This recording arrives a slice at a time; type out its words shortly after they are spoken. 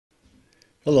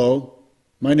Hello,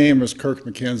 my name is Kirk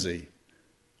McKenzie.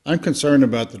 I'm concerned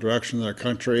about the direction that our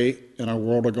country and our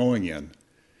world are going in.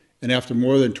 And after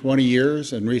more than 20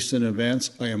 years and recent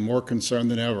events, I am more concerned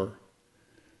than ever.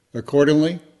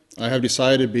 Accordingly, I have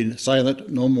decided to be silent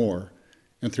no more,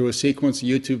 and through a sequence of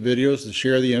YouTube videos to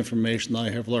share the information I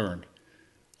have learned.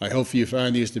 I hope you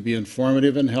find these to be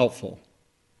informative and helpful.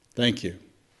 Thank you.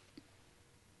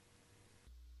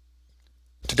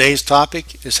 Today's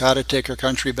topic is how to take our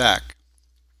country back.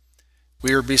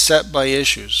 We are beset by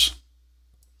issues,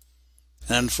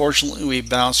 and unfortunately we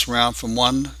bounce around from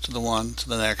one to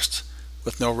the next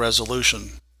with no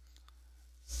resolution,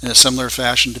 in a similar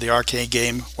fashion to the arcade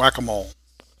game Whack-A-Mole.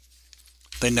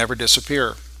 They never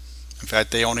disappear. In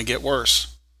fact, they only get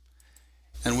worse.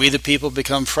 And we the people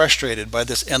become frustrated by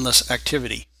this endless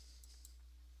activity.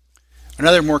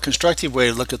 Another more constructive way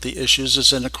to look at the issues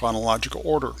is in a chronological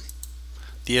order.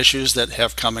 The issues that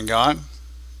have come and gone,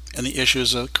 and the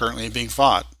issues that are currently being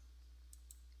fought.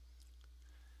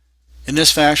 In this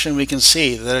fashion, we can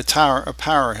see that a tower of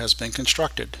power has been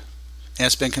constructed, and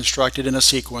it's been constructed in a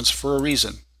sequence for a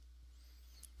reason.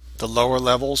 The lower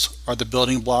levels are the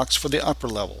building blocks for the upper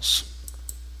levels.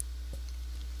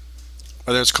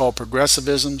 Whether it's called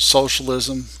progressivism,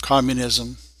 socialism,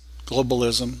 communism,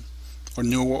 globalism, or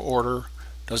New World Order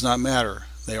does not matter.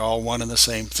 They are all one and the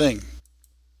same thing.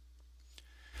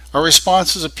 Our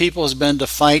response as a people has been to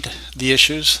fight the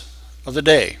issues of the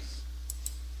day.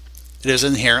 It is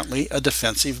inherently a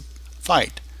defensive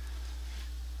fight.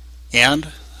 And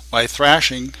by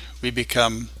thrashing, we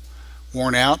become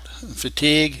worn out,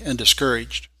 fatigued, and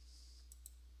discouraged.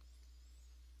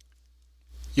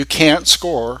 You can't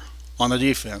score on the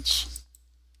defense.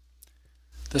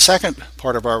 The second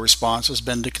part of our response has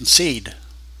been to concede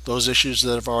those issues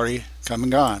that have already come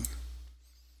and gone.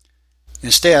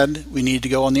 Instead, we need to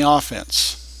go on the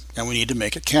offense, and we need to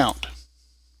make it count.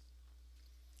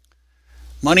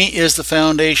 Money is the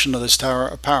foundation of this tower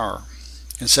of power.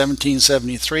 In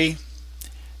 1773,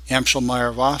 Amschel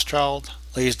Meyer Rothschild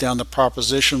lays down the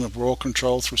proposition of world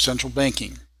control through central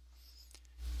banking.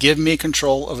 Give me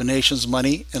control of a nation's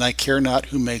money, and I care not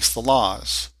who makes the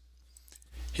laws.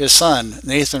 His son,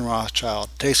 Nathan Rothschild,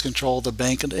 takes control of the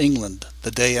Bank of England the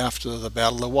day after the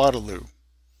Battle of Waterloo.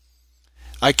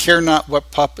 I care not what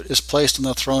puppet is placed on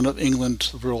the throne of England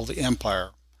to rule the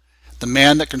empire. The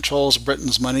man that controls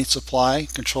Britain's money supply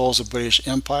controls the British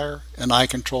Empire, and I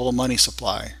control the money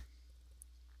supply.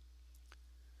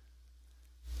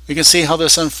 We can see how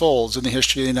this unfolds in the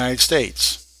history of the United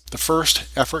States. The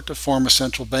first effort to form a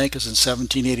central bank is in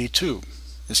 1782.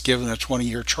 It's given a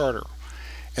 20-year charter.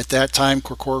 At that time,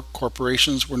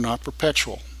 corporations were not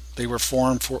perpetual. They were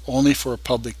formed only for a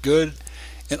public good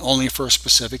and only for a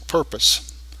specific purpose.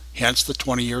 Hence the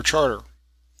 20-year charter.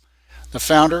 The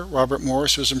founder, Robert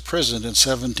Morris, was imprisoned in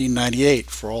 1798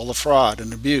 for all the fraud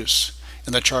and abuse,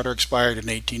 and the charter expired in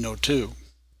 1802.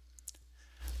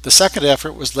 The second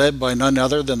effort was led by none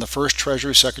other than the first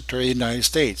Treasury Secretary of the United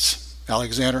States,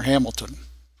 Alexander Hamilton.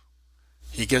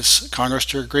 He gets Congress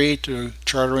to agree to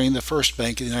chartering the first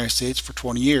bank of the United States for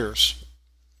 20 years.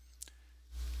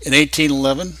 In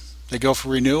 1811, they go for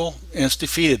renewal, and it's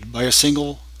defeated by a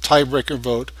single tiebreaker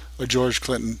vote of George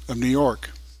Clinton of New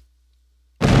York.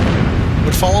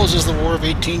 What follows is the War of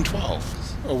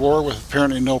 1812, a war with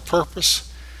apparently no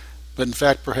purpose, but in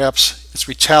fact perhaps it's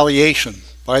retaliation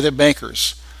by the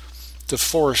bankers to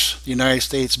force the United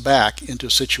States back into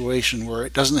a situation where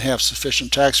it doesn't have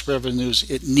sufficient tax revenues,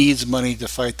 it needs money to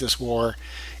fight this war,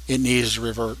 it needs to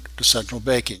revert to central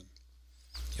banking.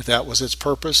 If that was its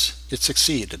purpose, it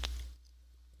succeeded.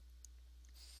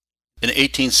 In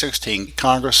 1816,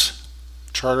 Congress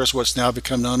charters what's now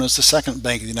become known as the Second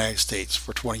Bank of the United States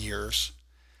for 20 years.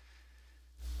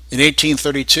 In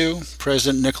 1832,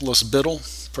 President Nicholas Biddle,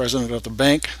 president of the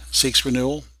bank, seeks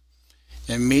renewal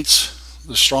and meets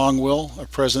the strong will of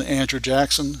President Andrew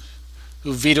Jackson,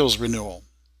 who vetoes renewal.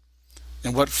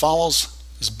 And what follows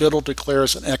is Biddle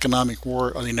declares an economic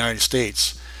war on the United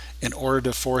States in order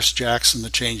to force Jackson to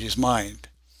change his mind.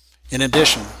 In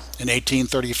addition, in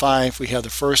 1835, we have the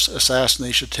first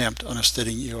assassination attempt on a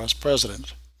sitting U.S.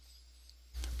 president.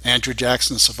 Andrew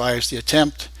Jackson survives the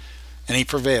attempt, and he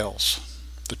prevails.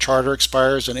 The charter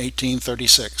expires in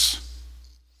 1836.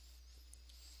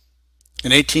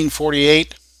 In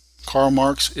 1848, Karl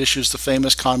Marx issues the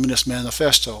famous Communist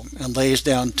Manifesto and lays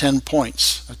down 10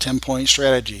 points, a 10-point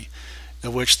strategy,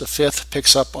 of which the fifth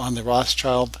picks up on the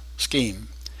Rothschild scheme: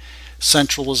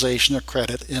 centralization of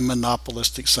credit in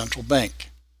monopolistic central bank.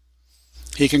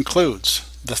 He concludes,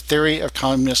 the theory of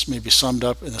communists may be summed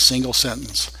up in a single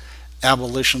sentence: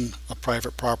 abolition of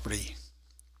private property.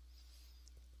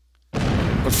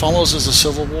 What follows is the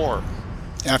Civil War.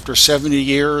 After 70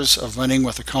 years of running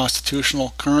with a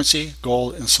constitutional currency,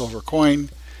 gold and silver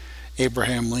coin,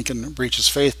 Abraham Lincoln breaches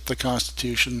faith with the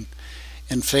Constitution,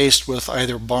 and faced with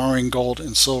either borrowing gold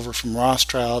and silver from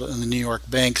Rothschild and the New York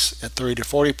banks at 30 to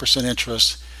 40%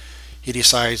 interest, he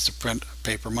decides to print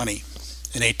paper money.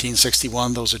 In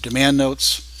 1861, those are demand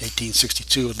notes,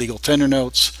 1862 legal tender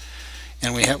notes,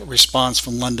 and we have a response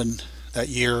from London that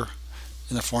year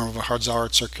in the form of a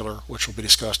Hazard Circular, which will be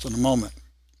discussed in a moment.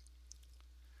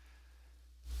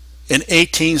 In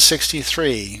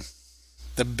 1863,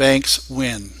 the banks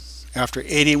win. After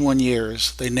 81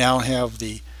 years, they now have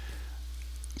the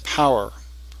power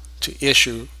to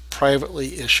issue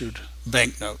privately issued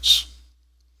banknotes.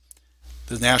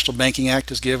 The National Banking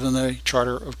Act is given a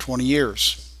charter of 20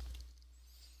 years.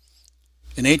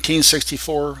 In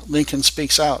 1864, Lincoln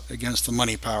speaks out against the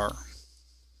money power.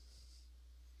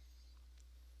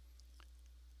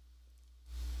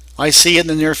 I see in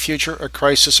the near future a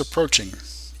crisis approaching.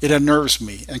 It unnerves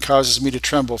me and causes me to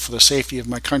tremble for the safety of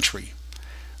my country.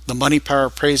 The money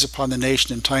power preys upon the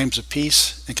nation in times of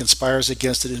peace and conspires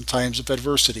against it in times of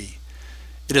adversity.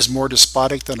 It is more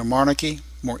despotic than a monarchy,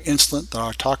 more insolent than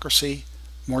autocracy,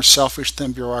 more selfish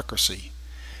than bureaucracy.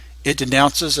 It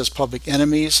denounces as public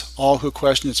enemies all who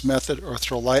question its method or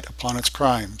throw light upon its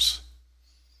crimes.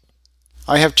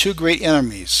 I have two great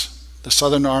enemies, the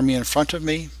Southern Army in front of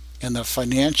me and the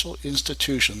financial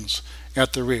institutions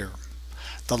at the rear.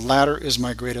 The latter is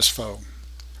my greatest foe.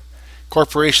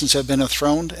 Corporations have been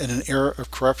enthroned, and an era of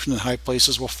corruption in high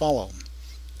places will follow,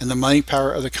 and the money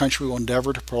power of the country will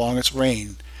endeavor to prolong its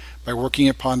reign by working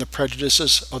upon the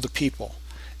prejudices of the people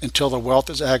until the wealth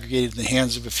is aggregated in the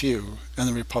hands of a few and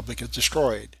the republic is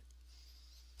destroyed.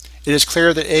 It is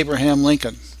clear that Abraham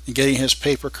Lincoln, in getting his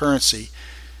paper currency,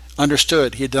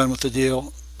 understood he had done with the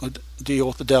deal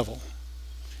with the devil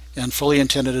and fully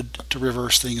intended to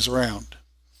reverse things around.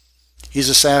 He's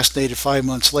assassinated 5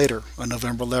 months later on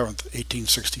November 11th,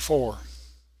 1864.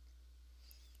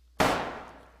 The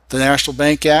National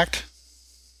Bank Act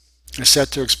is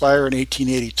set to expire in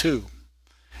 1882.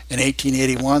 In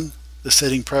 1881, the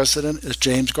sitting president is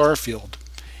James Garfield.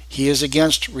 He is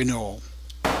against renewal.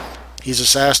 He's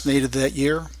assassinated that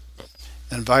year,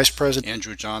 and Vice President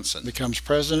Andrew Johnson becomes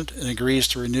president and agrees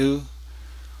to renew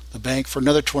the bank for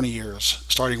another 20 years,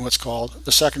 starting what's called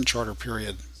the Second Charter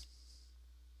Period.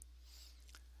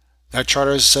 That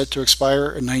charter is set to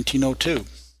expire in 1902.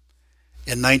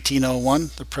 In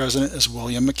 1901, the president is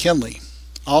William McKinley,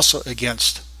 also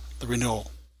against the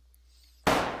renewal.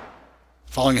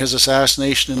 Following his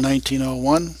assassination in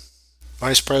 1901,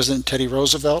 Vice President Teddy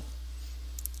Roosevelt,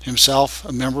 himself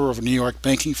a member of a New York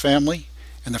banking family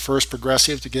and the first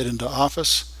progressive to get into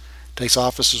office, takes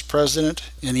office as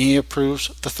president, and he approves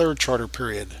the Third Charter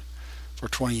Period for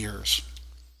 20 years.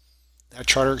 That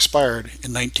charter expired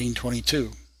in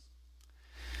 1922.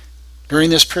 During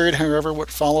this period, however, what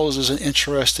follows is an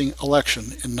interesting election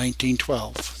in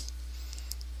 1912.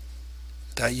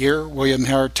 That year, William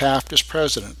Howard Taft is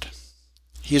president.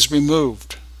 He is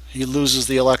removed. He loses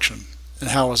the election. And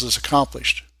how is this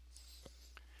accomplished?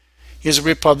 He is a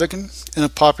Republican and a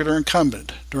popular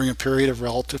incumbent during a period of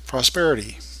relative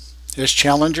prosperity. His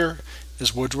challenger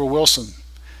is Woodrow Wilson,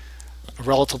 a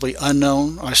relatively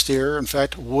unknown, austere, in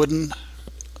fact, wooden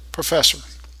professor.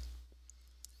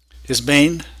 His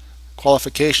main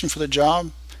qualification for the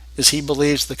job is he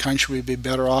believes the country would be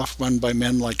better off run by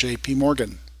men like J.P.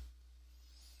 Morgan.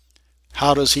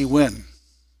 How does he win?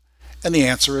 And the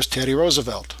answer is Teddy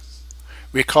Roosevelt.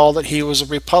 Recall that he was a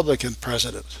Republican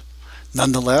president.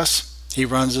 Nonetheless, he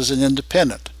runs as an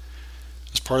independent,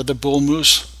 as part of the Bull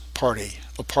Moose Party,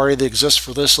 a party that exists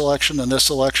for this election and this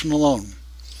election alone.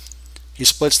 He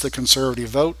splits the conservative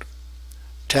vote,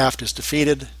 Taft is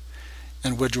defeated,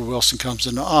 and Woodrow Wilson comes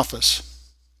into office.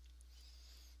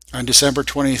 On December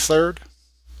 23rd,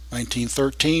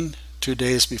 1913, 2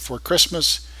 days before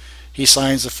Christmas, he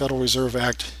signs the Federal Reserve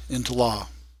Act into law.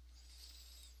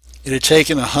 It had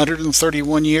taken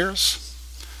 131 years,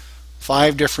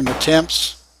 5 different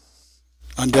attempts,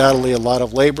 undoubtedly a lot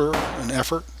of labor and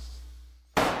effort,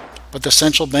 but the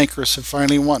central bankers had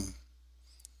finally won.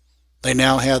 They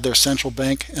now had their central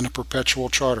bank and a perpetual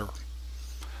charter.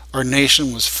 Our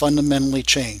nation was fundamentally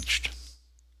changed.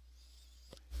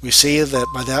 We see that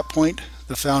by that point,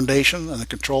 the foundation and the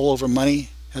control over money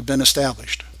had been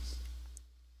established.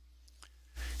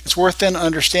 It's worth then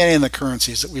understanding the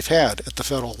currencies that we've had at the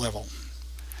federal level.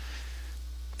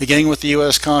 Beginning with the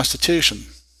U.S. Constitution,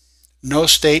 no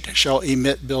state shall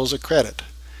emit bills of credit,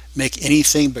 make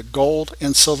anything but gold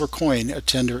and silver coin a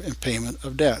tender in payment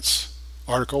of debts.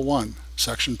 Article 1,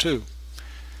 Section 2.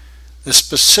 This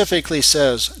specifically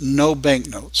says no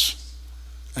banknotes.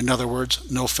 In other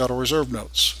words, no Federal Reserve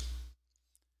notes.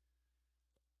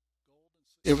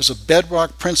 It was a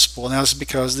bedrock principle, and that is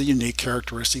because of the unique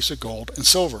characteristics of gold and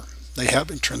silver. They have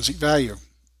intrinsic value.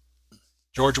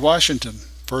 George Washington,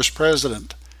 first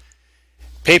president.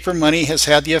 Paper money has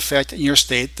had the effect in your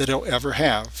state that it'll ever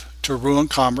have, to ruin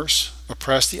commerce,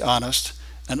 oppress the honest,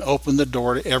 and open the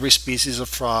door to every species of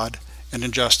fraud and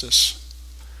injustice.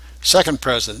 Second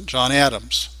president, John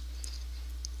Adams.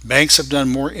 Banks have done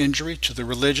more injury to the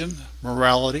religion,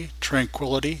 morality,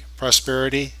 tranquility,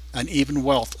 prosperity, and even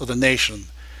wealth of the nation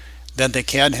than they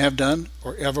can have done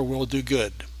or ever will do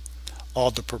good.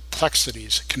 All the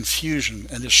perplexities, confusion,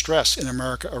 and distress in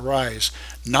America arise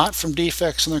not from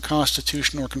defects in the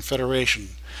Constitution or Confederation,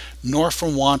 nor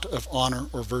from want of honor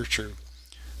or virtue,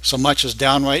 so much as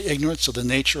downright ignorance of the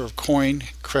nature of coin,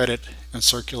 credit, and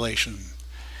circulation.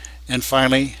 And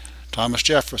finally, Thomas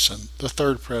Jefferson, the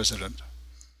third president.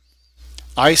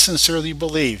 I sincerely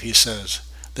believe, he says,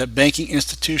 that banking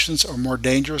institutions are more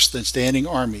dangerous than standing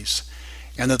armies,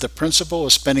 and that the principle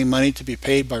of spending money to be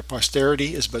paid by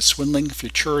posterity is but swindling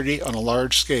futurity on a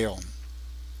large scale.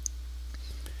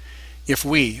 If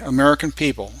we, American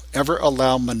people, ever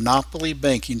allow monopoly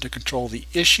banking to control the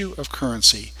issue of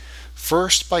currency,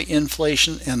 first by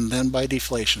inflation and then by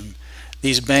deflation,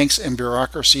 these banks and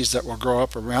bureaucracies that will grow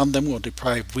up around them will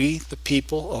deprive we, the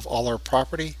people, of all our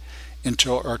property,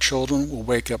 until our children will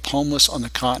wake up homeless on the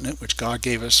continent which God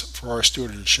gave us for our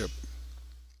stewardship.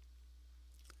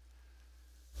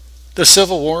 The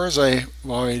Civil War, as I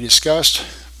already discussed,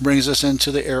 brings us into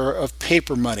the era of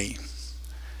paper money.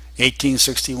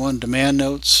 1861 demand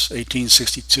notes,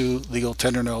 1862 legal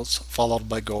tender notes, followed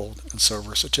by gold and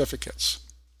silver certificates.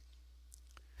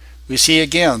 We see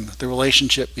again the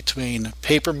relationship between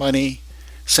paper money,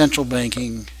 central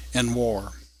banking, and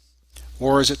war.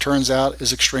 War, as it turns out,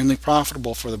 is extremely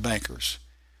profitable for the bankers.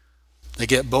 They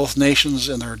get both nations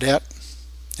in their debt,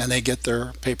 and they get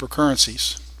their paper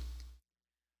currencies.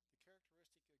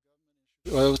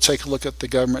 Well, let's take a look at the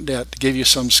government debt to give you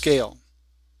some scale.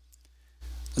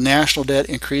 The national debt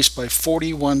increased by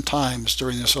 41 times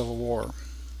during the Civil War.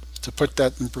 To put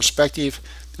that in perspective,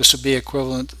 this would be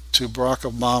equivalent to Barack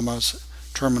Obama's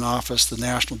term in office, the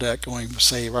national debt going from,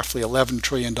 say, roughly $11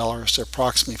 trillion to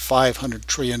approximately $500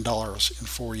 trillion in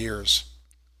 4 years.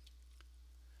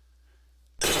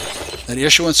 The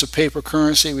issuance of paper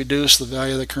currency reduced the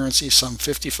value of the currency some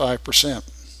 55%.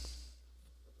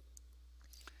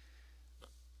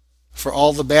 For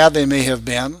all the bad they may have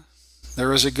been,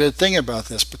 there is a good thing about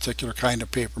this particular kind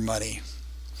of paper money.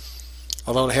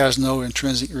 Although it has no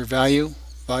intrinsic value,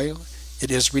 it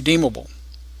is redeemable.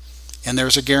 And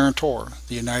there's a guarantor,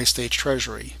 the United States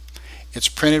Treasury. It's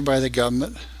printed by the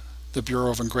government, the Bureau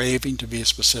of Engraving to be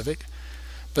specific,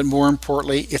 but more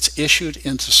importantly, it's issued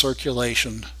into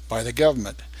circulation by the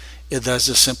government. It does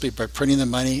this simply by printing the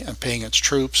money and paying its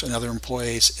troops and other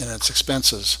employees in its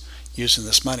expenses using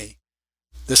this money.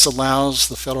 This allows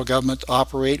the federal government to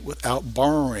operate without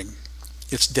borrowing.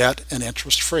 It's debt and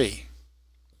interest free.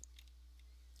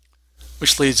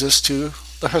 Which leads us to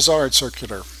the Hazard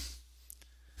Circular.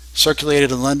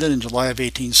 Circulated in London in July of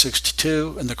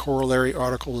 1862 in the corollary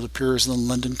article that appears in the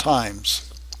London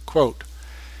Times. Quote,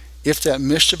 if that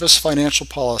mischievous financial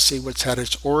policy which had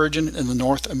its origin in the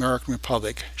North American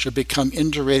Republic should become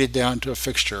indurated down to a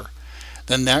fixture,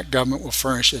 then that government will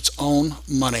furnish its own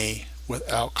money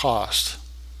without cost.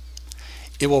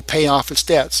 It will pay off its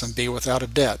debts and be without a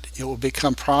debt. It will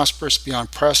become prosperous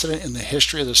beyond precedent in the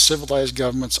history of the civilized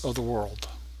governments of the world.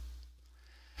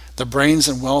 The brains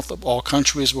and wealth of all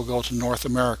countries will go to North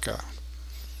America.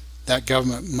 That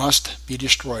government must be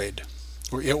destroyed,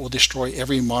 or it will destroy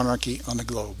every monarchy on the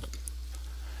globe.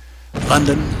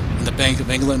 London and the Bank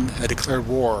of England had declared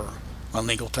war on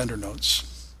legal tender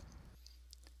notes.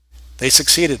 They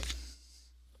succeeded.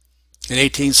 In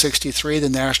 1863, the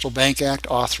National Bank Act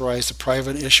authorized the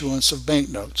private issuance of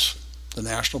banknotes, the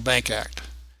National Bank Act.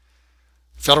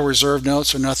 Federal Reserve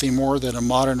notes are nothing more than a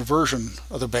modern version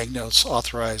of the banknotes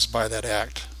authorized by that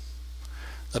act.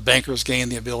 The bankers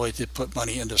gained the ability to put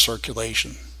money into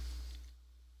circulation.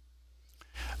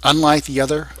 Unlike the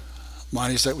other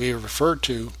monies that we have referred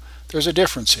to, there's a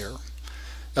difference here.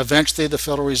 Eventually, the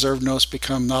Federal Reserve notes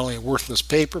become not only worthless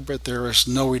paper, but there is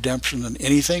no redemption in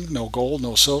anything, no gold,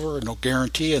 no silver, no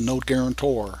guarantee, and no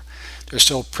guarantor. They're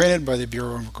still printed by the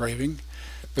Bureau of Engraving,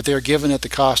 but they are given at the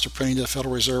cost of printing to the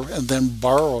Federal Reserve and then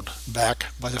borrowed back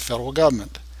by the federal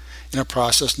government in a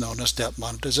process known as debt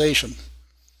monetization.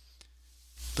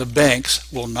 The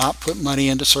banks will not put money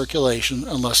into circulation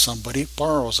unless somebody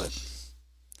borrows it.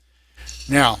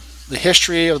 Now, The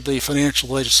history of the financial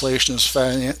legislation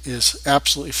is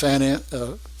absolutely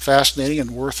fascinating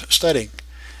and worth studying.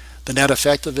 The net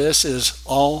effect of this is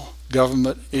all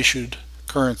government-issued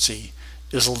currency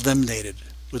is eliminated,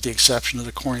 with the exception of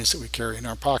the coins that we carry in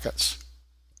our pockets,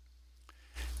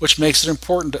 which makes it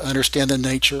important to understand the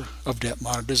nature of debt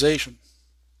monetization.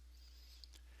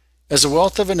 As the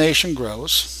wealth of a nation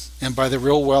grows, and by the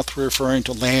real wealth we're referring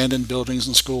to land and buildings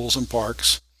and schools and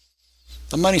parks,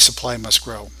 the money supply must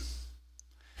grow.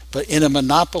 But in a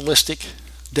monopolistic,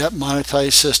 debt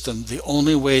monetized system, the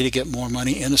only way to get more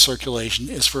money into circulation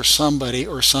is for somebody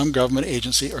or some government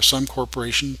agency or some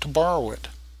corporation to borrow it.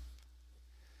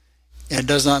 And it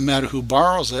does not matter who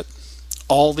borrows it,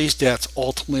 all these debts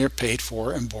ultimately are paid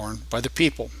for and borne by the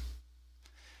people.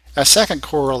 A second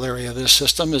corollary of this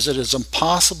system is that it is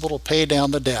impossible to pay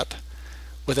down the debt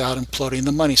without imploding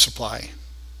the money supply.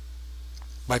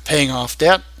 By paying off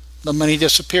debt, the money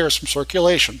disappears from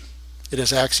circulation. It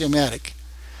is axiomatic.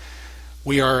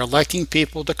 We are electing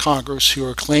people to Congress who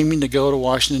are claiming to go to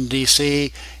Washington,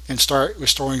 D.C. and start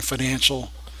restoring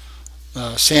financial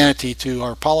sanity to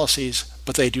our policies,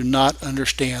 but they do not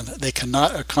understand that they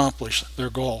cannot accomplish their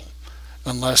goal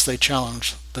unless they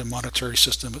challenge the monetary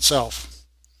system itself.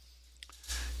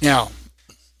 Now,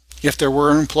 if there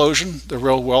were an implosion, the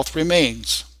real wealth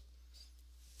remains.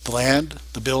 The land,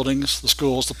 the buildings, the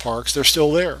schools, the parks, they're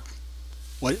still there.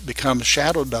 What becomes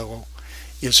shadowed, though,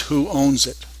 is who owns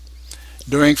it.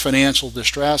 During financial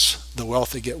distress, the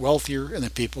wealthy get wealthier and the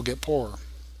people get poorer.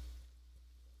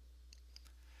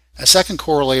 A second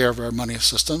corollary of our money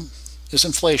system is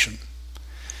inflation.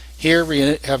 Here we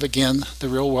have again the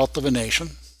real wealth of a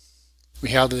nation. We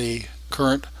have the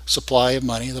current supply of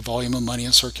money, the volume of money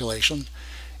in circulation,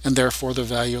 and therefore the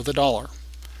value of the dollar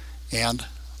and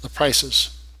the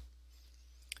prices.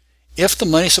 If the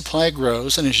money supply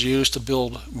grows and is used to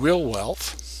build real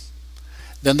wealth,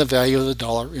 then the value of the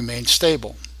dollar remains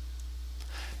stable.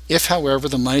 If, however,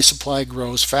 the money supply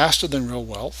grows faster than real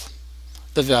wealth,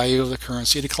 the value of the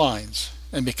currency declines,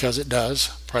 and because it does,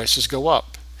 prices go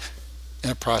up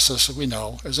in a process that we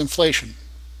know as inflation.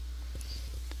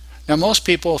 Now, most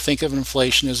people think of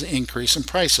inflation as an increase in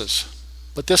prices,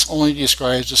 but this only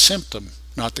describes the symptom,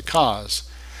 not the cause.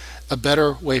 A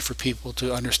better way for people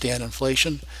to understand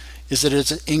inflation is that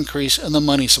it's an increase in the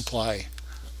money supply,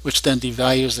 which then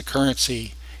devalues the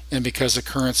currency, and because the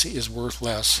currency is worth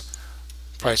less,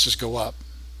 prices go up.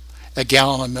 A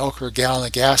gallon of milk or a gallon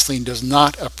of gasoline does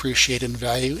not appreciate in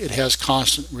value. It has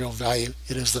constant real value.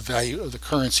 It is the value of the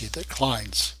currency that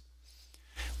declines.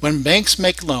 When banks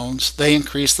make loans, they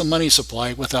increase the money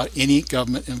supply without any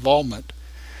government involvement.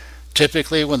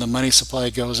 Typically, when the money supply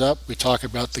goes up, we talk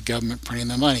about the government printing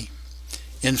the money.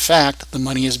 In fact, the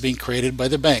money is being created by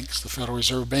the banks, the Federal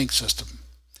Reserve Bank system.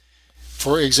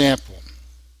 For example,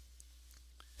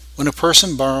 when a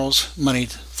person borrows money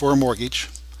for a mortgage,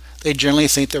 they generally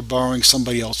think they're borrowing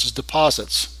somebody else's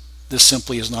deposits. This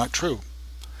simply is not true.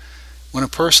 When a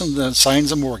person then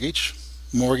signs a mortgage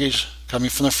coming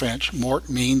from the French, mort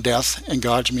meaning death and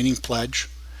gage meaning pledge,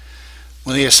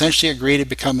 when they essentially agree to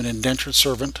become an indentured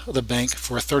servant of the bank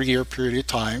for a 30-year period of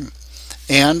time,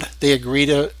 and they agree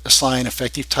to assign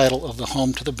effective title of the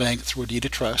home to the bank through a deed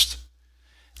of trust,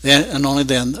 then and only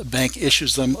then the bank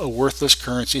issues them a worthless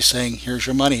currency saying, here's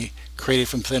your money, created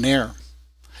from thin air.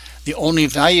 The only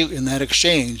value in that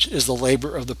exchange is the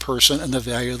labor of the person and the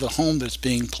value of the home that's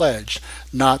being pledged,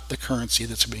 not the currency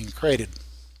that's being created.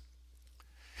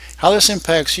 How this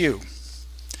impacts you?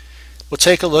 We'll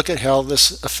take a look at how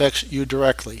this affects you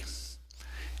directly.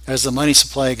 As the money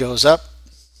supply goes up,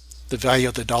 the value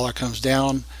of the dollar comes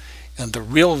down, and the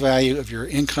real value of your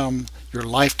income, your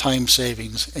lifetime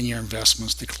savings, and your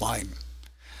investments decline.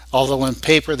 Although on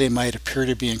paper they might appear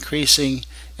to be increasing,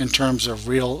 in terms of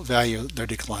real value they're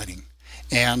declining,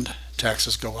 and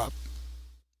taxes go up.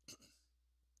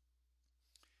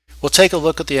 We'll take a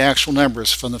look at the actual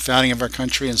numbers from the founding of our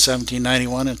country in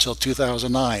 1791 until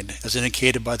 2009. As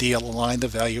indicated by the yellow line, the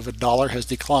value of a dollar has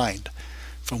declined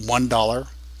from $1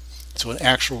 to an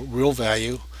actual real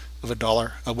value of a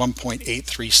dollar of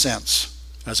 1.83 cents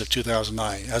as of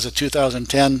 2009. As of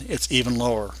 2010, it's even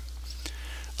lower.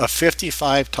 A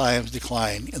 55 times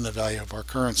decline in the value of our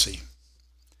currency.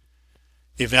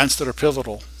 Events that are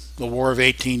pivotal: the War of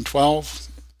 1812,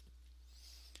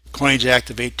 Coinage Act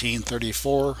of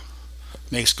 1834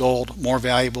 makes gold more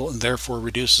valuable and therefore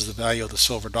reduces the value of the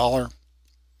silver dollar.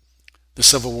 The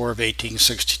Civil War of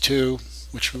 1862,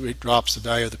 which drops the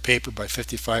value of the paper by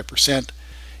 55%,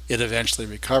 it eventually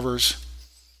recovers.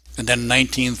 And then in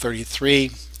 1933,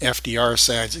 FDR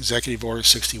signs Executive Order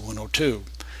 6102,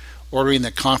 ordering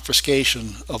the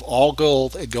confiscation of all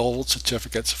gold and gold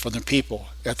certificates from the people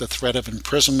at the threat of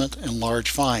imprisonment and large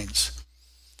fines.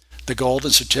 The gold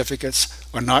and certificates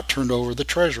are not turned over to the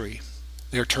Treasury.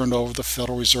 They are turned over to the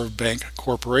Federal Reserve Bank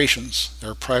corporations. They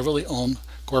are privately owned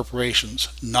corporations,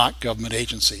 not government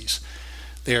agencies.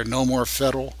 They are no more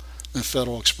federal than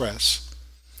Federal Express.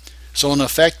 So in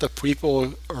effect, the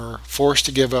people are forced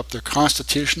to give up their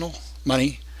constitutional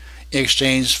money in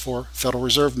exchange for Federal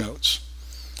Reserve notes.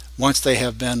 Once they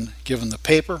have been given the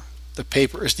paper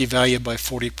is devalued by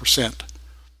 40%.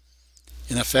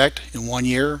 In effect, in 1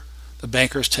 year, the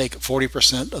bankers take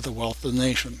 40% of the wealth of the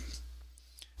nation.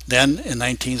 Then, in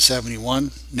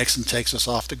 1971, Nixon takes us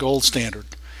off the gold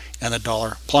standard, and the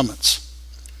dollar plummets.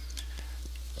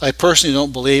 I personally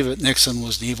don't believe that Nixon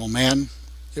was an evil man.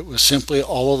 It was simply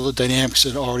all of the dynamics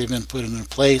that had already been put into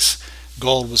place.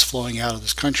 Gold was flowing out of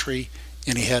this country,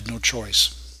 and he had no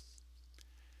choice.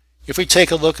 If we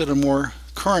take a look at a more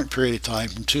current period of time,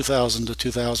 from 2000 to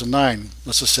 2009,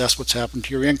 let's assess what's happened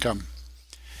to your income.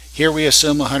 Here we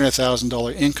assume a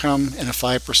 $100,000 income and a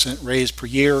 5% raise per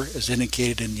year, as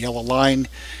indicated in the yellow line.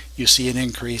 You see an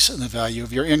increase in the value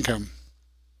of your income.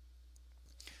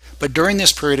 But during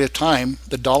this period of time,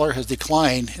 the dollar has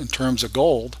declined in terms of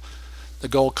gold. The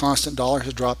gold constant dollar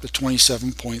has dropped to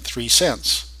 27.3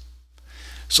 cents.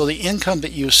 So the income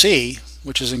that you see,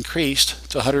 which has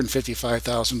increased to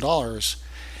 $155,000,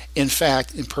 in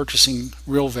fact, in purchasing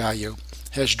real value,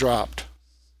 has dropped.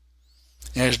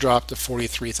 And has dropped to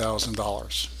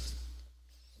 $43,000.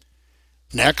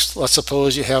 Next, let's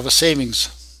suppose you have a savings.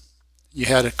 You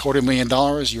had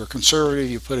 $250,000, you were conservative,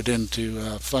 you put it into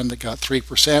a fund that got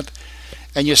 3%,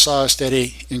 and you saw a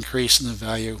steady increase in the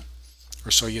value,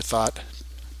 or so you thought,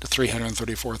 to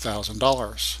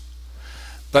 $334,000.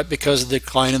 But because of the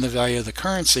decline in the value of the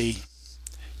currency,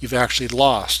 you've actually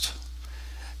lost,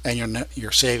 and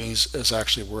your savings is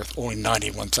actually worth only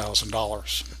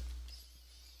 $91,000.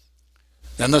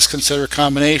 Then let's consider a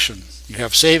combination. You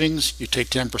have savings, you take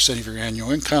 10% of your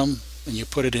annual income, and you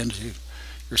put it into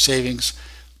your savings.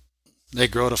 They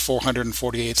grow to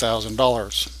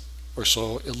 $448,000, or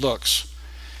so it looks.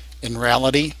 In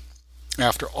reality,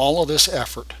 after all of this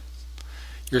effort,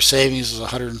 your savings is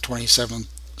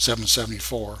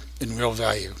 $127,774 in real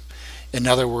value. In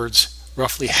other words,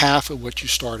 roughly half of what you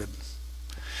started.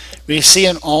 We see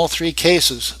in all three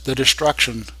cases the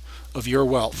destruction of your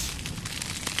wealth.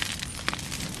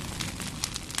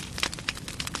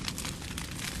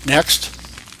 Next,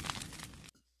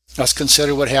 let's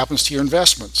consider what happens to your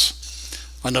investments.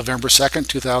 On November 2nd,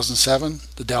 2007,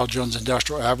 the Dow Jones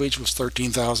Industrial Average was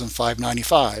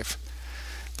 13,595.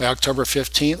 By October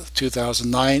 15th,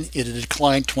 2009, it had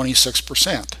declined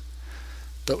 26%.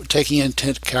 But taking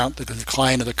into account the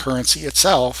decline of the currency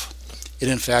itself, it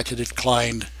in fact had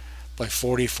declined by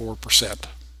 44%.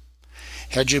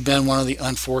 Had you been one of the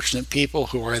unfortunate people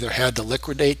who either had to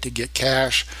liquidate to get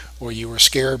cash or you were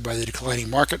scared by the declining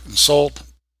market and sold,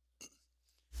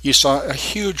 you saw a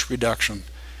huge reduction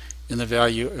in the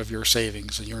value of your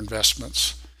savings and your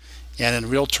investments. And in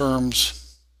real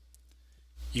terms,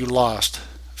 you lost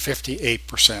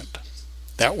 58%.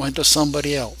 That went to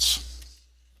somebody else.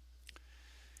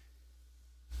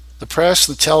 The press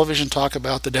and the television talk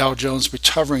about the Dow Jones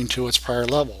recovering to its prior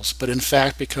levels, but in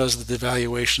fact, because of the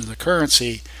devaluation of the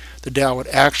currency, the Dow would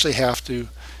actually have to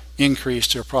increase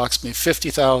to approximately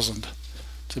 50,000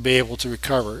 to be able to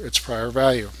recover its prior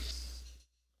value.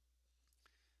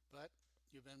 But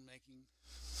you've been making,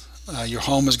 your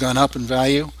home has gone up in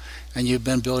value, and you've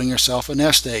been building yourself a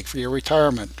nest egg for your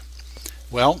retirement.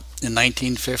 Well, in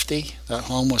 1950, that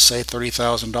home was, say,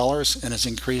 $30,000 and has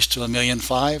increased to $1.5 million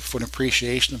for an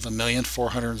appreciation of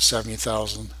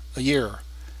 $1,470,000 a year,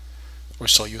 or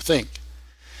so you think.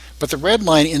 But the red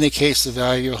line indicates the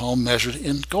value of a home measured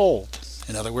in gold,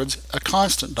 in other words, a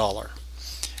constant dollar.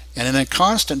 And in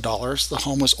constant dollars, the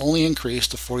home was only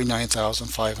increased to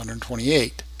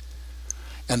 $49,528,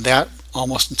 and that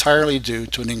almost entirely due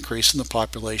to an increase in the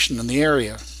population in the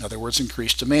area, in other words,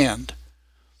 increased demand.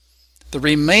 The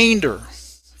remainder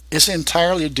is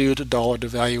entirely due to dollar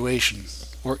devaluation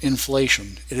or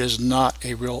inflation. It is not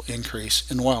a real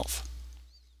increase in wealth.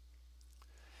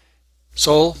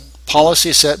 So,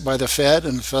 policy set by the Fed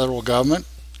and the federal government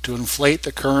to inflate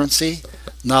the currency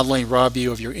not only rob you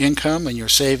of your income and your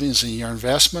savings and your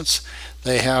investments,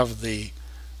 they have the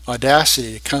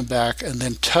audacity to come back and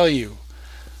then tell you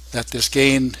that this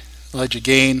alleged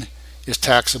gain is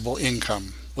taxable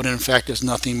income, when in fact is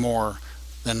nothing more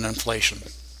than inflation.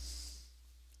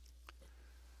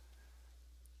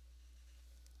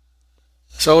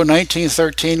 So in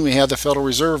 1913 we had the Federal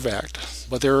Reserve Act,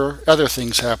 but there are other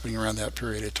things happening around that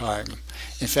period of time.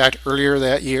 In fact, earlier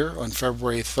that year, on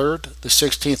February 3rd, the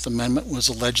 16th Amendment was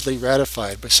allegedly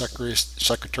ratified by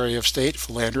Secretary of State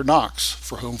Philander Knox,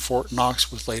 for whom Fort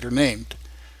Knox was later named.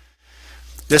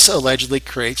 This allegedly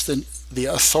creates the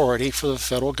authority for the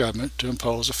federal government to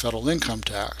impose a federal income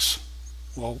tax.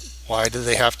 Well, why do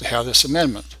they have to have this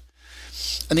amendment?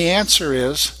 And the answer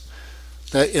is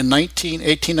that in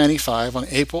 1895, on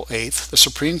April 8th, the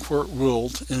Supreme Court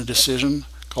ruled in a decision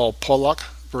called Pollock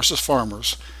versus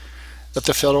Farmers that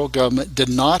the federal government did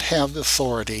not have the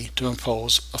authority to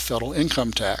impose a federal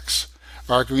income tax,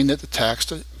 arguing that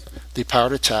the power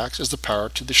to tax is the power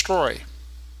to destroy.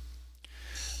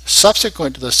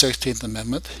 Subsequent to the 16th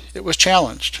Amendment, it was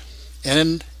challenged,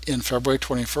 and in February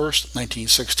 21st,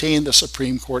 1916, the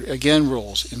Supreme Court again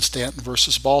rules in Stanton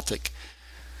versus Baltic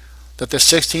that the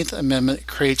 16th Amendment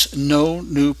creates no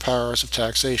new powers of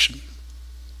taxation.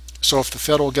 So if the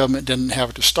federal government didn't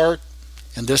have it to start,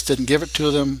 and this didn't give it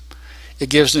to them, it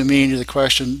gives no meaning to the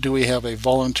question, do we have a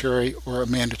voluntary or a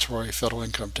mandatory federal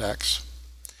income tax?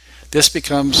 This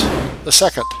becomes the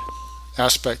second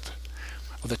aspect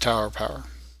of the Tower of Power.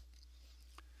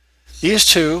 These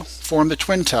two form the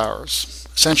Twin Towers.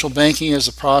 Central banking is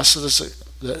a process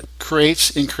that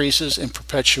creates, increases, and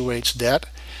perpetuates debt,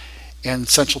 and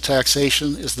central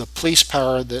taxation is the police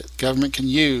power that government can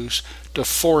use to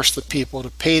force the people to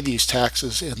pay these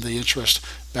taxes and the interest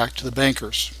back to the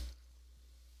bankers.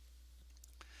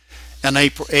 On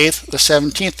April 8th, the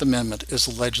 17th Amendment is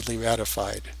allegedly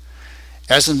ratified.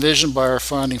 As envisioned by our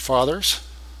founding fathers,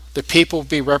 the people would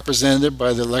be represented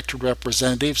by the elected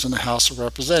representatives in the House of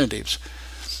Representatives,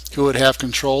 who would have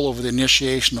control over the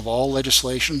initiation of all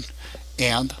legislation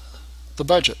and the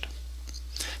budget.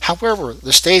 However,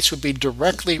 the states would be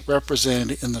directly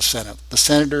represented in the Senate. The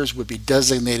senators would be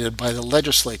designated by the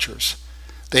legislatures.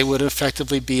 They would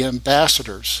effectively be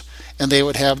ambassadors, and they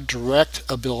would have direct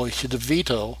ability to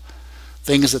veto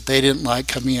things that they didn't like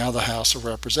coming out of the House of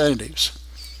Representatives.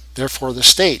 Therefore, the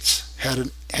states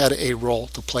had a role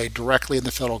to play directly in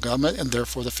the federal government, and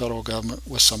therefore the federal government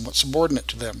was somewhat subordinate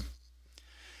to them.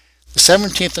 The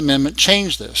 17th Amendment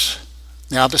changed this.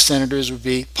 Now the senators would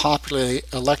be popularly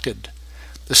elected.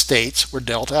 The states were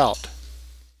dealt out.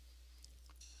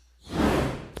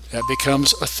 That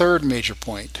becomes a third major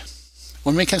point.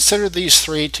 When we consider these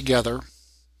three together,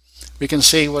 we can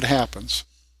see what happens.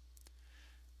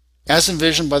 As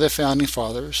envisioned by the Founding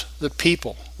Fathers, the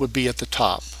people would be at the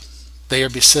top. They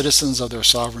would be citizens of their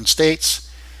sovereign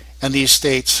states, and these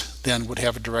states then would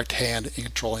have a direct hand in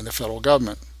controlling the federal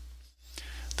government.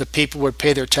 The people would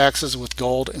pay their taxes with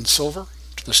gold and silver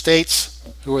to the states,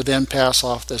 who would then pass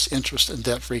off this interest and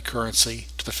debt-free currency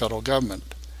to the federal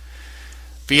government.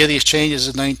 Via these changes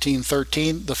in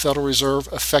 1913, the Federal Reserve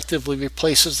effectively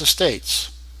replaces the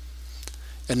states.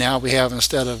 And now we have,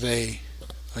 instead of a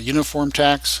uniform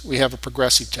tax, we have a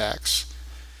progressive tax.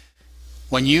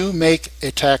 When you make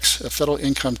a federal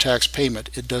income tax payment,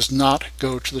 it does not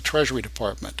go to the Treasury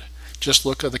Department. Just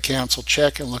look at the canceled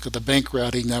check and look at the bank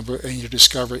routing number, and you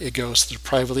discover it goes to the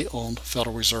privately owned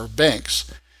Federal Reserve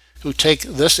banks, who take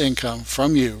this income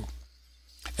from you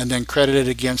and then credit it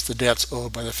against the debts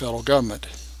owed by the federal government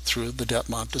through the debt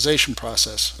monetization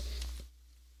process.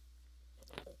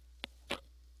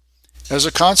 As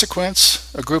a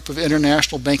consequence, a group of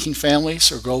international banking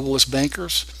families or globalist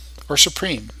bankers are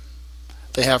supreme.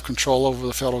 They have control over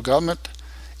the federal government,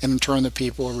 and in turn the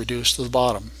people are reduced to the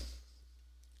bottom.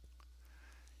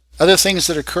 Other things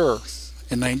that occur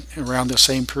around the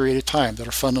same period of time that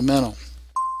are fundamental.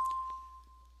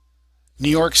 New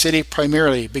York City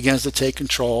primarily begins to take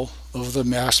control over the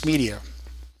mass media.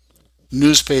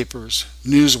 Newspapers,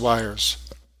 news wires.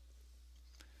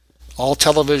 All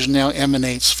television now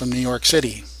emanates from New York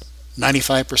City.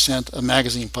 95% of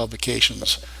magazine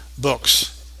publications,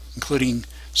 books, including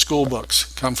school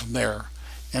books, come from there,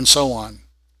 and so on.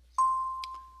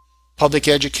 Public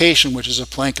education, which is a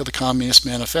plank of the Communist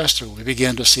Manifesto, we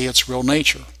begin to see its real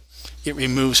nature. It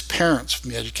removes parents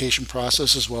from the education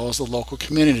process as well as the local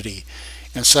community,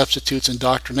 and substitutes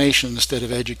indoctrination instead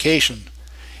of education,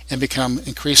 and become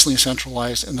increasingly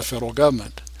centralized in the federal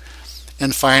government.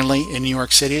 And finally, in New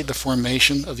York City, the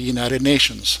formation of the United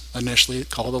Nations, initially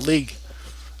called the League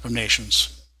of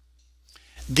Nations.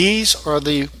 These are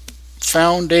the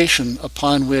foundation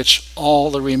upon which all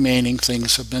the remaining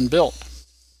things have been built.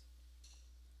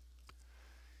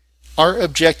 Our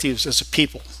objectives as a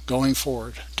people going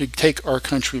forward to take our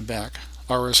country back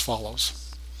are as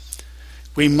follows.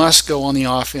 We must go on the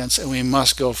offense, and we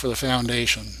must go for the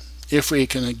foundation. If we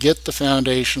can get the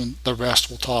foundation, the rest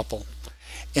will topple.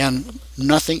 And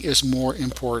nothing is more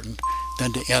important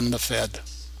than to end the Fed.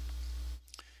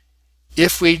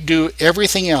 If we do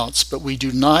everything else, but we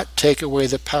do not take away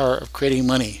the power of creating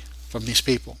money from these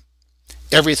people,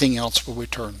 everything else will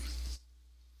return.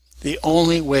 The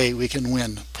only way we can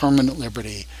win permanent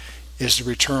liberty is to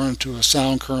return to a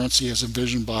sound currency as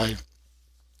envisioned by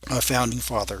our founding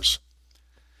fathers.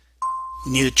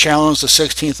 We need to challenge the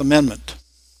 16th Amendment.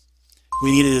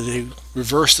 We needed to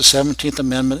reverse the 17th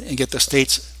Amendment and get the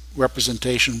states'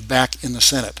 representation back in the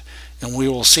Senate. And we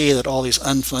will see that all these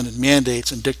unfunded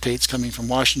mandates and dictates coming from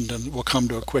Washington will come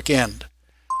to a quick end.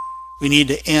 We need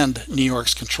to end New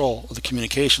York's control of the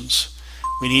communications.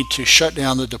 We need to shut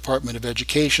down the Department of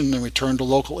Education and return to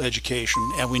local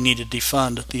education, and we need to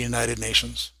defund the United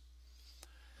Nations.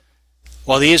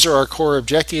 While these are our core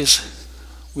objectives,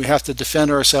 we have to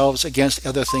defend ourselves against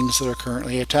other things that are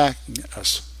currently attacking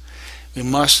us. We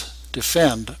must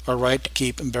defend our right to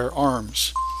keep and bear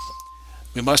arms.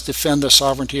 We must defend the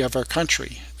sovereignty of our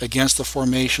country against the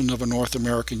formation of a North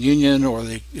American Union or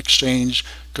the exchange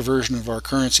conversion of our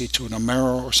currency to an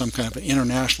Amero or some kind of an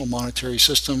international monetary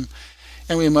system.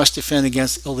 And we must defend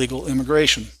against illegal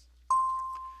immigration.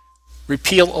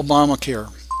 Repeal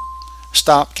Obamacare,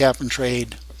 stop cap and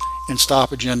trade, and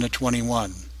stop Agenda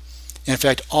 21. In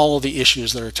fact, all of the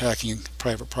issues that are attacking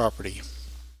private property.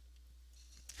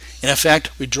 In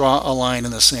effect, we draw a line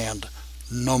in the sand.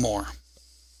 No more.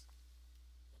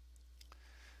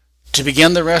 To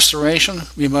begin the restoration,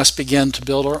 we must begin to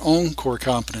build our own core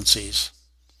competencies.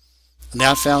 And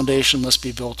that foundation must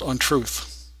be built on truth.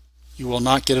 You will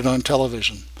not get it on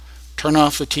television. Turn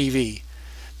off the TV.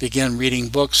 Begin reading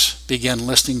books. Begin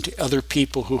listening to other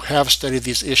people who have studied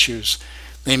these issues.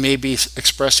 They may be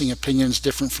expressing opinions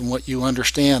different from what you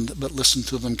understand, but listen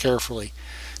to them carefully,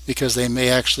 because they may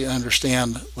actually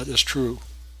understand what is true.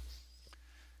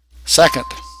 Second,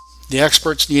 the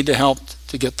experts need to help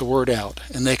to get the word out,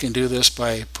 and they can do this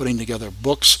by putting together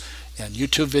books and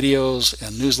YouTube videos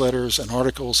and newsletters and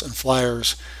articles and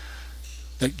flyers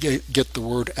that get the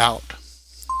word out.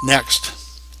 Next,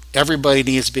 everybody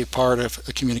needs to be part of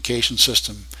a communication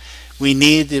system. We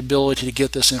need the ability to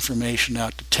get this information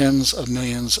out to tens of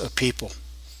millions of people.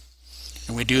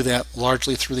 And we do that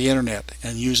largely through the internet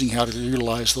and using how to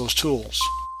utilize those tools.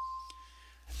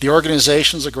 The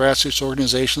organizations, the grassroots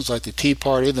organizations like the Tea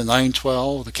Party, the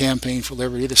 912, the Campaign for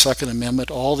Liberty, the Second Amendment,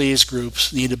 all these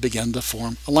groups need to begin to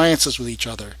form alliances with each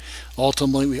other.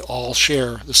 Ultimately, we all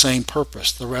share the same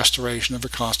purpose, the restoration of a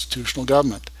constitutional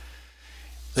government.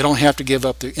 They don't have to give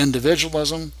up their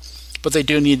individualism, but they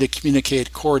do need to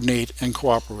communicate, coordinate, and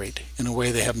cooperate in a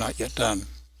way they have not yet done.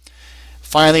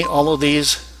 Finally, all of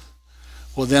these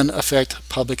will then affect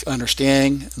public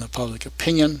understanding and the public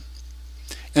opinion.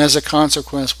 And as a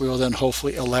consequence, we will then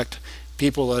hopefully elect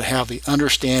people that have the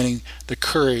understanding, the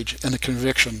courage, and the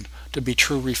conviction to be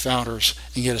true refounders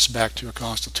and get us back to a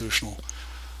constitutional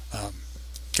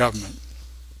government.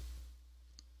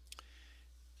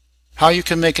 How you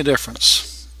can make a difference.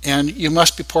 And you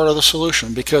must be part of the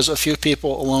solution, because a few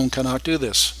people alone cannot do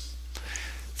this.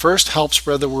 First, help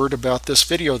spread the word about this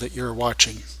video that you're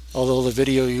watching. Although the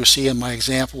video you see in my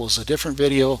example is a different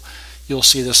video, you'll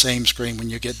see the same screen when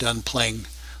you get done playing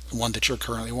the one that you're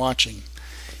currently watching.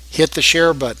 Hit the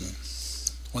share button.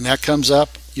 When that comes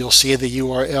up, you'll see the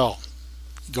URL.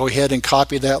 Go ahead and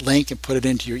copy that link and put it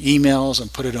into your emails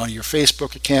and put it on your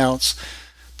Facebook accounts,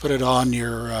 put it on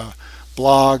your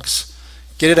blogs.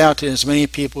 Get it out to as many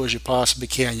people as you possibly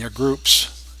can, your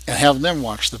groups, and have them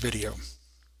watch the video.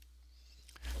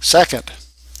 Second,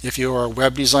 if you are a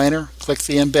web designer, click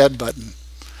the embed button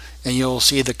and you'll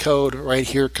see the code right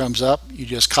here comes up. You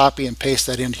just copy and paste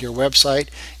that into your website,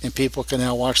 and people can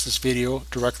now watch this video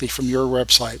directly from your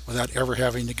website without ever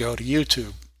having to go to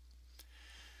YouTube.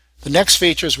 The next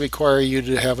features require you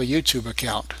to have a YouTube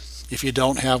account. If you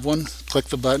don't have one, click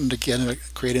the button to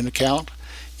create an account.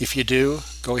 If you do,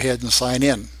 go ahead and sign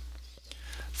in.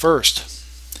 First,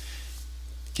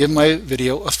 give my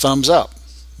video a thumbs up.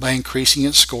 By increasing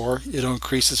its score, it'll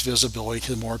increase its visibility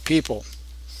to more people.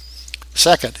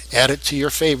 Second, add it to your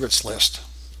favorites list.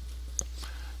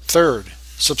 Third,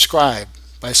 subscribe.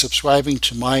 By subscribing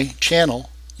to my channel,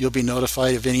 you'll be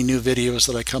notified of any new videos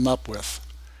that I come up with.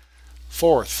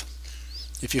 Fourth,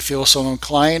 if you feel so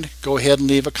inclined, go ahead and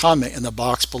leave a comment in the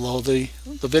box below the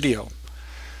video.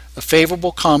 The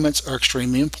favorable comments are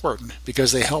extremely important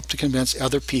because they help to convince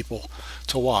other people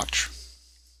to watch.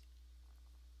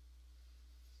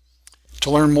 To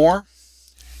learn more,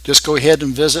 just go ahead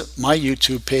and visit my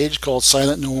YouTube page called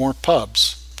Silent No More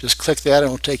Pubs. Just click that and it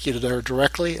will take you to there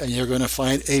directly, and you're going to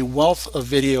find a wealth of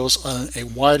videos on a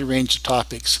wide range of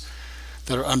topics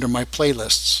that are under my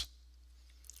playlists.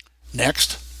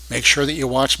 Next, make sure that you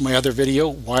watch my other video,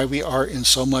 Why We Are in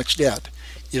So Much Debt.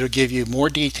 It'll give you more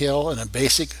detail and a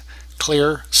basic,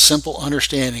 clear, simple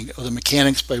understanding of the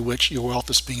mechanics by which your wealth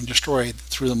is being destroyed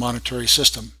through the monetary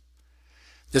system.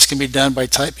 This can be done by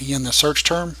typing in the search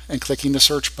term and clicking the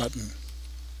search button.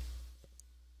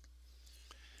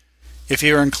 If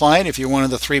you're inclined, if you're one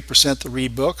of the 3% to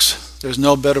read books, there's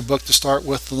no better book to start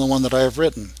with than the one that I have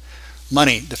written,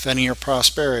 Money, Defending Your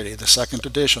Prosperity, the second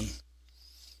edition.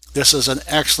 This is an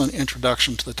excellent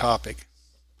introduction to the topic.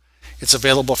 It's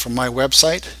available from my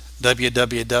website,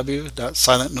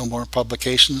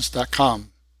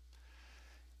 www.silentnomorepublications.com.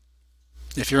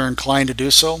 If you're inclined to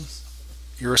do so,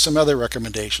 here are some other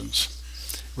recommendations.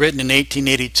 Written in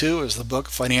 1882 is the book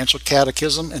Financial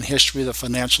Catechism and History of the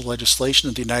Financial Legislation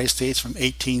of the United States from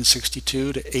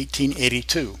 1862 to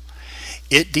 1882.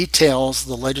 It details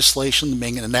the legislation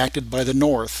being enacted by the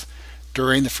North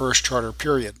during the first charter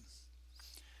period.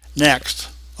 Next,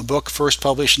 a book first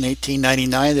published in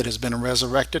 1899 that has been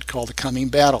resurrected called The Coming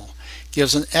Battle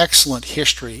gives an excellent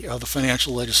history of the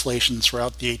financial legislation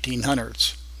throughout the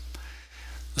 1800s.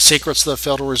 The Secrets of the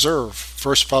Federal Reserve,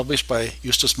 first published by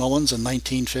Eustace Mullins in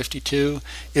 1952,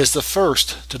 is the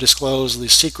first to disclose the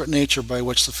secret nature by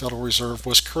which the Federal Reserve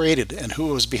was created and who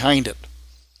was behind it.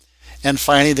 And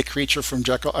finally, The Creature from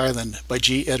Jekyll Island by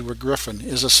G. Edward Griffin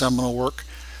is a seminal work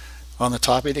on the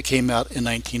topic that came out in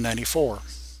 1994.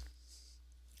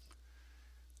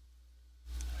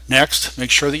 Next,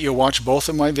 make sure that you watch both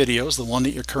of my videos, the one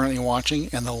that you're currently watching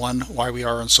and the one Why We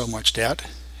Are in So Much Debt.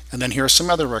 And then here are some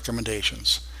other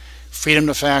recommendations. Freedom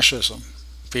to Fascism,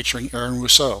 featuring Aaron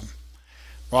Rousseau.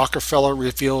 Rockefeller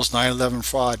Reveals 9/11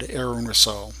 Fraud to Aaron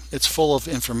Rousseau. It's full of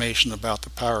information about the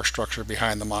power structure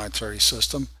behind the monetary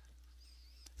system.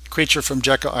 Creature from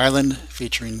Jekyll Island,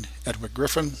 featuring Edward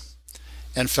Griffin.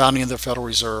 And Founding of the Federal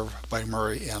Reserve by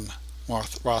Murray N.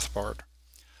 Rothbard.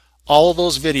 All of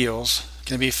those videos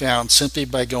can be found simply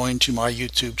by going to my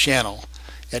YouTube channel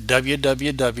at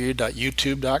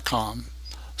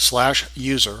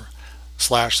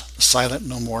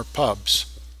www.youtube.com/user/silentnomorepubs.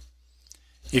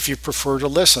 If you prefer to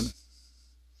listen,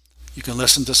 you can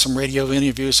listen to some radio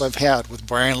interviews I've had with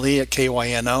Brian Lee at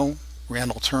KYNO,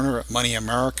 Randall Turner at Money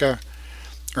America,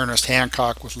 Ernest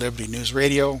Hancock with Liberty News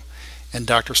Radio, and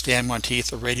Dr. Stan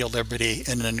Monteith of Radio Liberty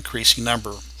in an increasing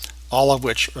number, all of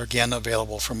which are again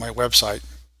available from my website.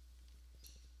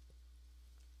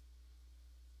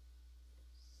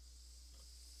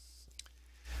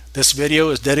 This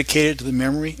video is dedicated to the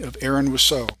memory of Aaron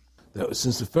Rousseau.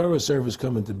 Since the Federal Reserve has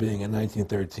come into being in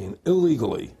 1913,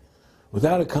 illegally,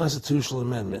 without a constitutional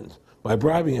amendment, by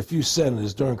bribing a few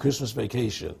senators during Christmas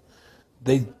vacation,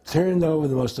 they turned over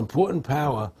the most important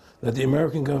power that the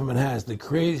American government has, the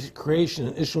creation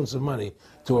and issuance of money,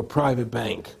 to a private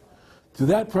bank. Through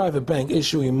that private bank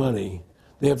issuing money,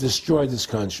 they have destroyed this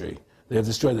country. They have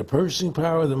destroyed the purchasing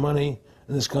power of the money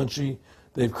in this country.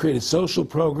 They've created social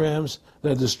programs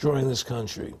that are destroying this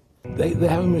country. They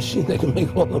have a machine that can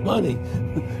make all the money.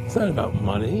 It's not about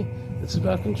money. It's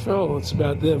about control. It's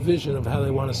about their vision of how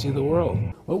they want to see the world.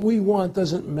 What we want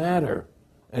doesn't matter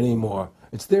anymore.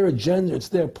 It's their agenda. It's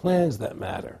their plans that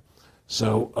matter.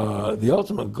 So the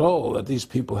ultimate goal that these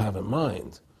people have in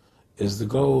mind is the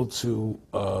goal to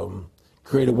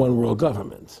create a one-world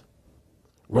government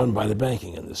run by the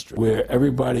banking industry, where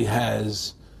everybody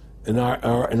has an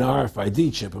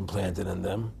RFID chip implanted in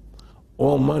them.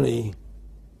 All money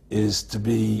is to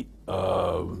be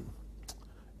in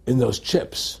those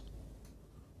chips,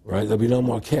 right? There'll be no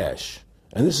more cash.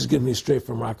 And this is giving me straight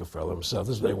from Rockefeller himself.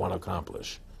 This is what they want to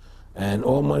accomplish. And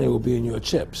all money will be in your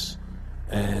chips.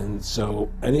 And so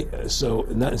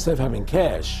instead of having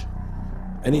cash,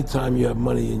 anytime you have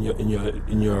money in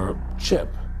your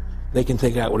chip, they can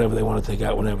take out whatever they want to take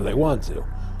out whenever they want to.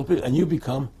 And you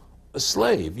become a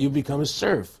slave. You become a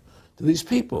serf to these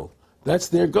people. That's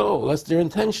their goal. That's their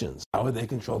intentions. They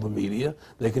control the media.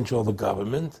 They control the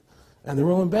government. And they're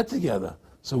all in bed together.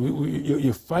 So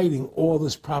you're fighting all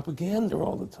this propaganda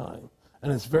all the time.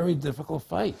 And it's a very difficult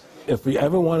fight. If we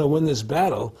ever want to win this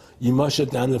battle, you must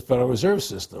shut down the Federal Reserve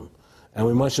System. And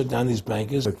we must shut down these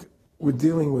bankers. We're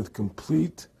dealing with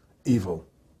complete evil.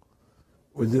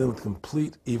 We're dealing with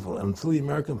complete evil. And until the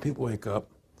American people wake up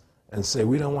and say,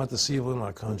 we don't want this evil in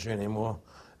our country anymore,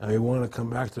 and we want to come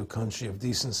back to a country of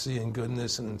decency and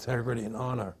goodness and integrity and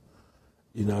honor,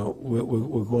 you know,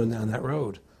 we're going down that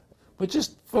road. But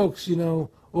just, folks, you know,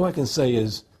 all I can say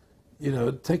is, you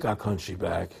know, take our country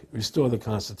back, restore the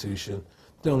Constitution.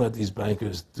 Don't let these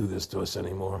bankers do this to us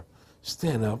anymore.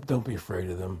 Stand up, don't be afraid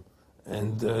of them,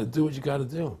 and do what you got to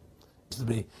do. to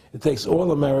be. It takes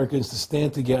all Americans to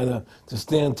stand together, to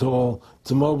stand tall,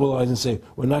 to mobilize and say,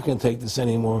 we're not going to take this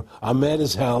anymore. I'm mad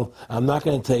as hell. I'm not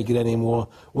going to take it anymore.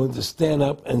 We're going to stand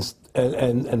up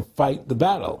and fight the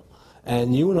battle.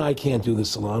 And you and I can't do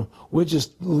this alone. We're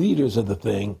just leaders of the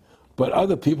thing. But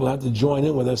other people have to join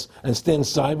in with us and stand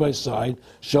side by side,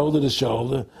 shoulder to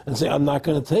shoulder, and say, I'm not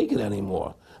going to take it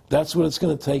anymore. That's what it's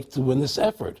going to take to win this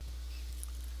effort.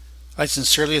 I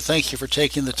sincerely thank you for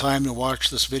taking the time to watch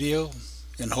this video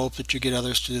and hope that you get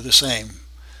others to do the same.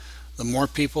 The more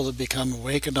people that become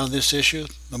awakened on this issue,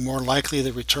 the more likely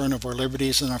the return of our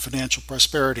liberties and our financial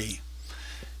prosperity.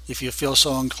 If you feel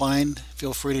so inclined,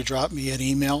 feel free to drop me an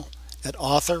email at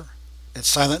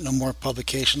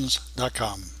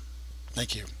author@silentnomorepublications.com.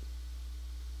 Thank you.